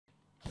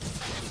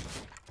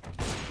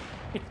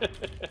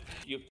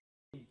You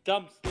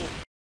dumb slow.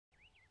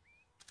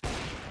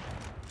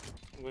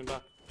 I'm going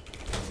back.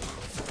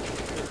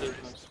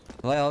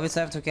 Do I always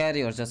have to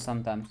carry or just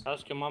sometimes?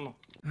 Ask your mama.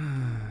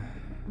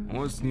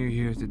 What's new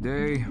here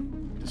today?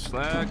 The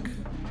Slack,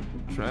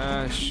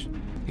 trash,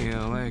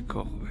 yeah, like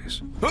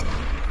always.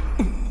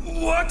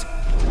 What?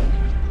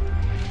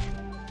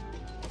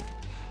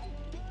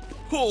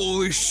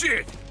 Holy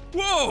shit!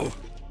 Whoa!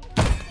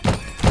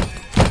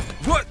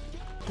 What?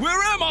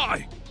 Where am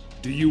I?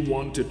 Do you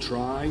want to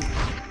try?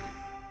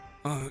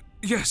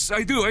 Yes,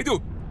 I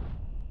do.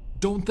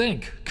 Don't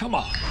think. Come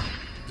on.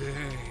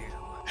 Damn.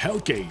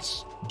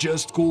 Hellcase.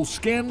 Just cool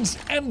skins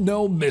and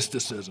no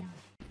mysticism.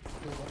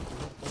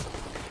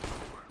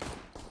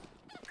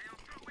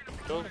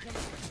 Go.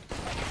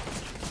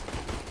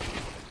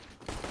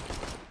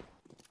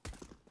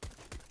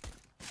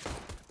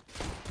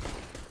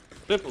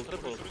 Triple.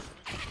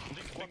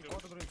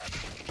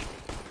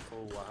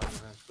 Oh, wow.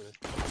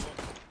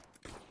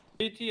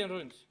 CT and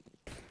ruins.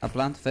 A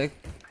plant fake.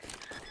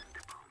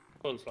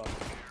 Full slot.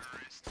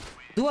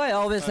 Do I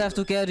always have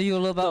to carry you,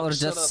 Loba, or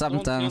Shut just up,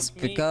 sometimes? don't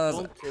tilt me, Because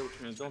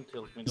Don't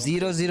tilt me.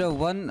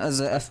 001 as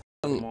a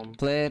FPL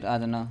player, I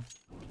don't know.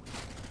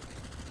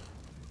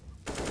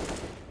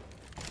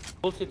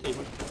 Full CT.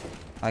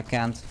 I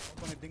can't.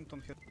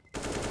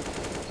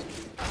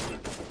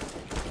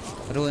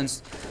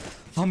 Ruins.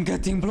 I'm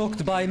getting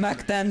blocked by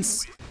Mac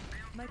 10s.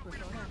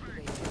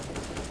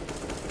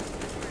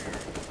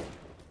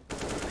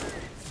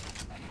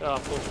 Yeah,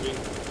 pushing.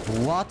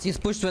 What? He's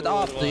pushed with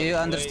up. Do you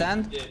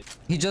understand?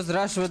 He just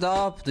rushed with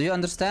up. Do you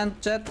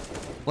understand, chat?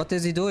 What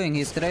is he doing?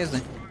 He's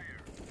crazy.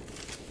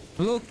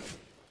 Look.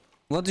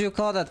 What do you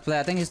call that play?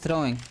 I think he's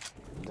throwing.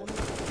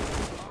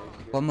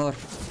 One more.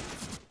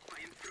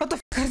 What the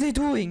f are they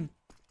doing?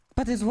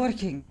 But it's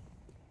working.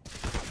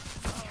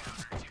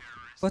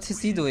 What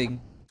is he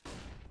doing?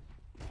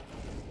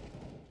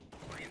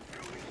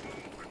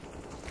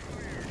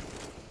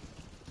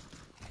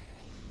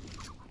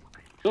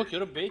 Look,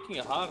 you're baiting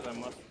it hard, I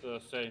must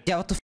say. Yeah,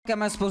 what the f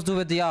am I supposed to do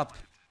with the up?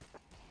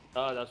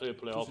 Ah, that's how you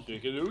play off, so you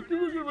can do.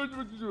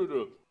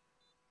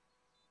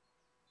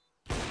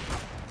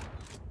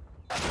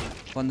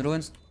 One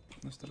ruins.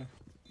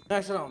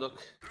 Nice round, look.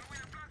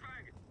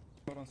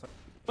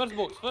 First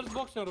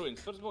box and ruins.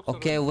 First box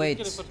Okay, and ruins. wait.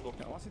 First box.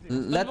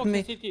 Let First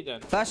me. box and CT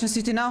then. Flash in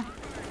city now.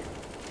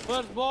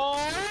 First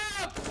box!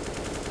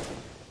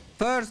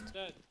 First.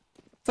 Dead.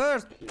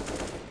 First.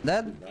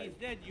 Dead. He's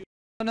dead, you.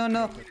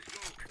 No.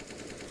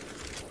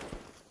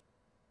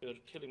 You're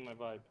killing my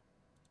vibe.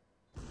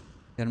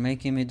 You're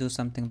making me do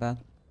something bad.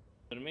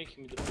 You're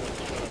making me the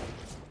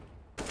first.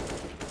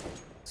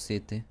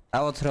 City.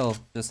 I will throw.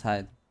 Just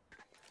hide.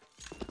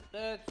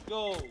 Let's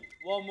go.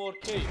 One more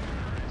kill.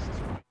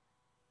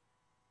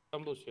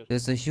 Come loose here.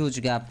 There's a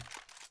huge gap.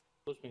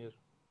 Push me here.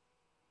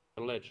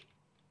 The ledge.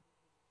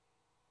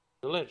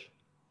 The ledge.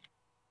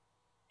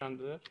 And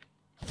there.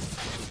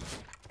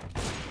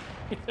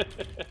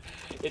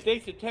 It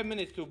takes you 10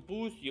 minutes to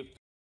boost, you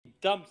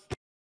dumb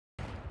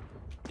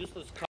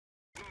useless c.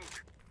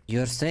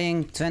 You're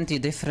saying 20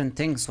 different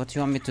things. What do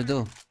you want me to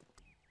do?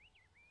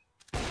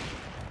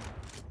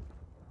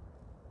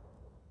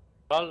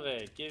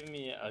 Valve, give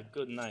me a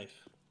good knife.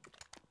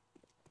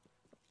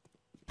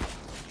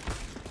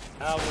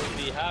 I will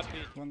be happy.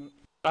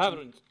 I have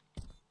runes.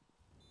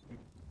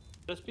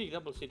 Just peek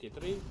double city.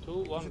 3,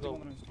 2, 1, go.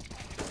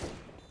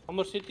 One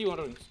more city, one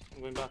runes.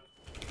 I'm going back.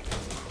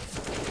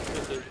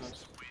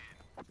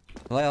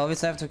 Do I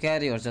always have to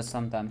carry or just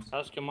sometimes?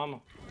 Ask your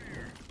mama.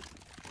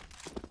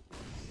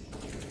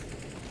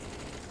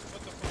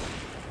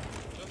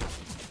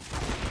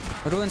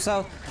 Ruins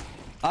out.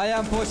 I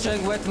am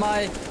pushing with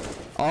my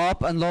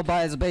up and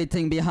Loba is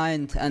baiting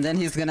behind. And then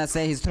he's gonna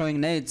say he's throwing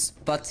nades.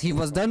 But he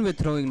was done with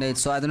throwing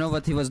nades, so I don't know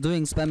what he was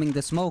doing, spamming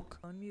the smoke.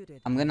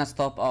 I'm gonna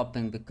stop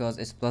upping because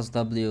it's plus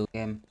W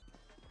game.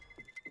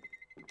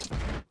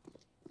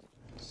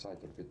 Side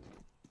a bit.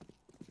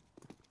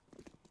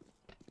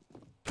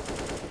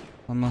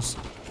 Almost.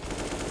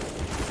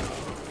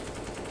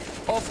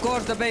 Of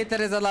course the baiter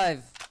is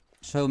alive.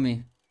 Show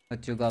me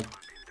what you got.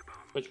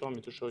 What you want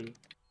me to show you?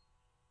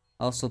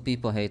 Also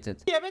people hate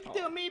it. Give it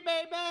to me,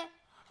 baby.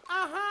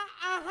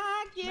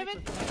 Give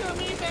it to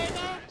me,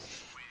 baby.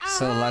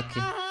 So lucky.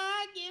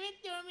 Give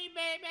it to me,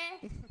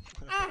 baby.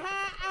 Oh,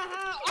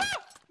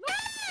 no!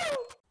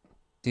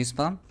 Do you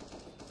spawn?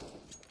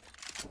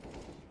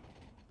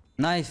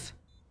 Knife.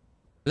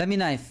 Let me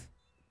knife.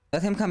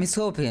 Let him come,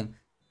 scope him.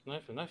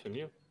 Knife him,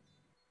 you.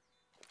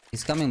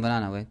 He's coming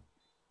banana, wait.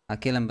 I'll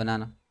kill him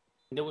banana.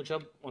 They will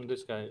jump on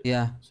this guy.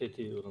 Yeah.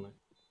 City or not.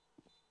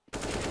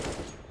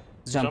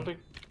 Jump. Jumping.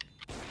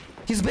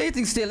 He's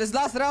baiting still, it's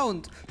last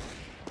round.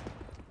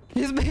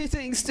 He's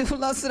baiting still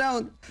last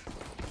round.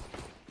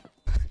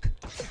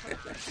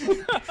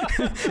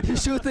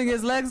 He's shooting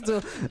his legs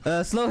to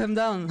slow him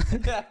down.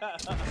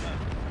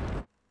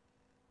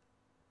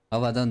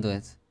 Oh, but don't do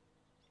it.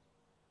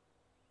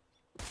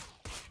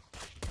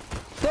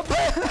 What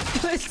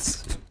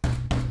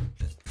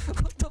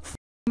the f,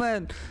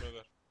 man?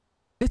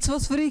 It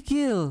was free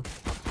kill.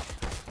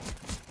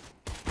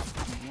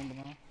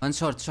 One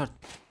short.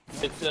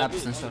 It's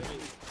Absent B, short. B.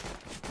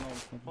 No,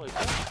 it's not. Oh, it's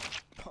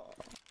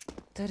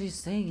What are you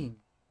saying?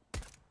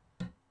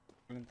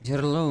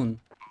 You're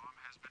alone.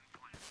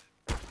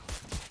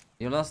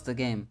 You lost the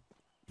game.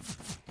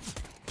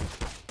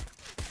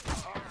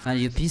 Man,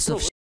 you piece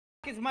of shit.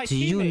 It's my Do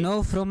you teammate.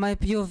 know from my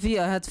POV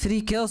I had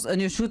 3 kills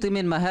and you're shooting me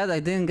in my head? I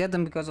didn't get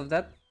them because of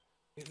that?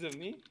 Is it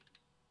me?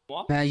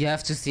 What? Man, you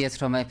have to see it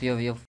from my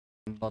POV of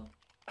bot.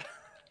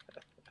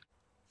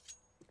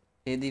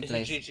 AD It's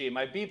plays GG.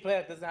 My B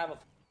player doesn't have a...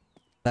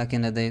 back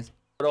in the days.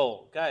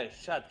 Bro, guys,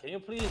 chat, can you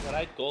please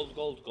write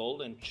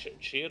gold and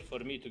cheer for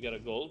me to get a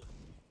gold?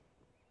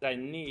 I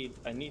need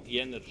the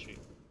energy.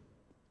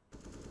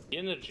 The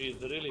energy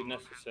is really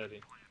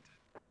necessary.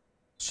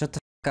 Shut the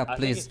fuck I up, think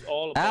please. it's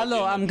all about Hello,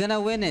 the I'm energy.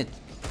 gonna win it.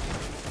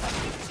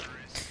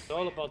 It's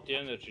all about the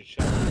energy,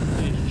 chat.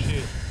 Please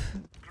cheer.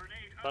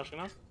 Flashing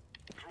now?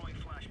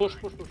 Push.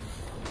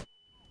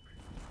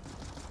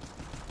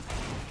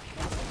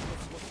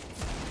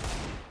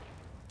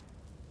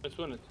 Let's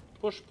win it.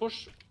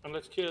 Push, and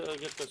let's get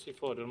the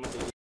C4. Remember.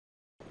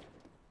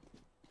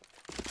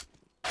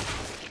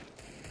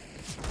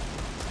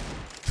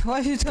 Why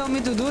you tell me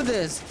to do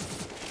this?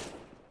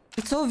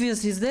 It's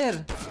obvious he's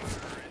there.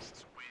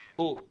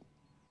 Who?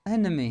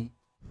 Enemy.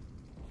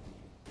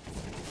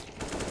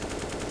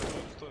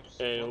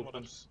 Hey,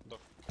 open.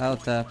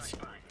 Out tapped.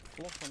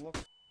 Lock.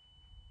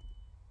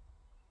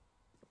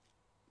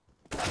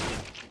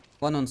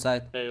 One on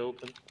side. Hey,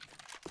 open.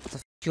 What the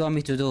f you want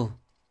me to do?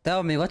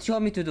 Tell me, what you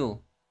want me to do?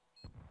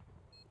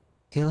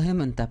 Kill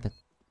him and tap it.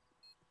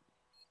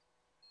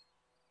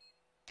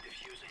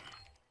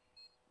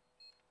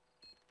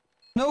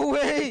 No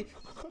way!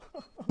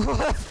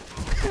 What?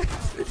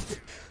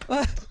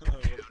 What?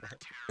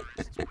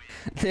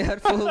 They are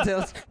full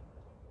tilt.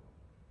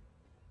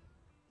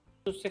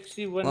 So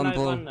sexy when One I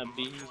ball.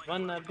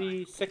 wanna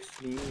be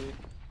sexy.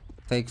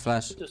 Fake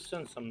flash. To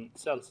sell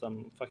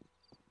some fuck.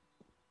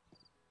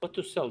 What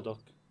to sell, Doc?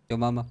 Yo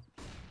mama.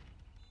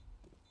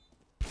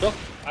 Doc,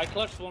 I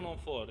clutched 1 on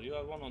 4. You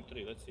have 1 on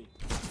 3. Let's see.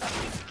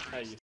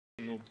 Hey,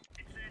 you noob.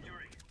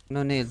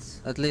 No need.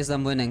 At least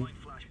I'm winning.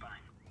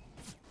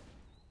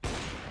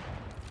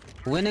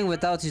 Winning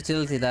without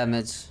utility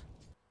damage.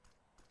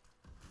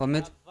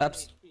 Commit. I have 1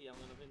 Abs. HP. I'm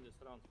gonna win this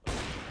round.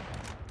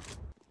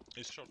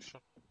 He's short.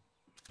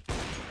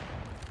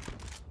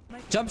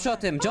 Jump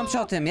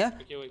shot him, yeah?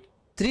 Okay, wait.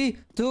 3,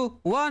 2,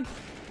 1.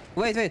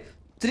 Wait.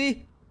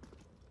 3,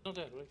 Not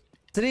there, wait.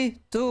 3,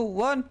 2,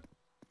 1.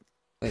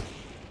 Wait.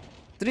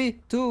 3,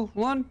 2,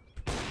 1.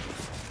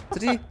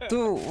 3,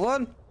 2,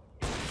 1.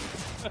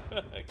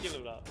 Kill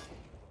him now.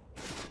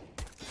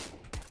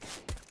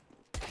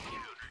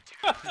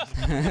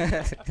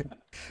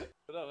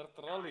 Bro, we're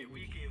trolling.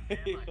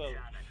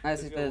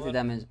 Nice utility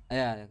damage.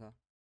 Yeah, go.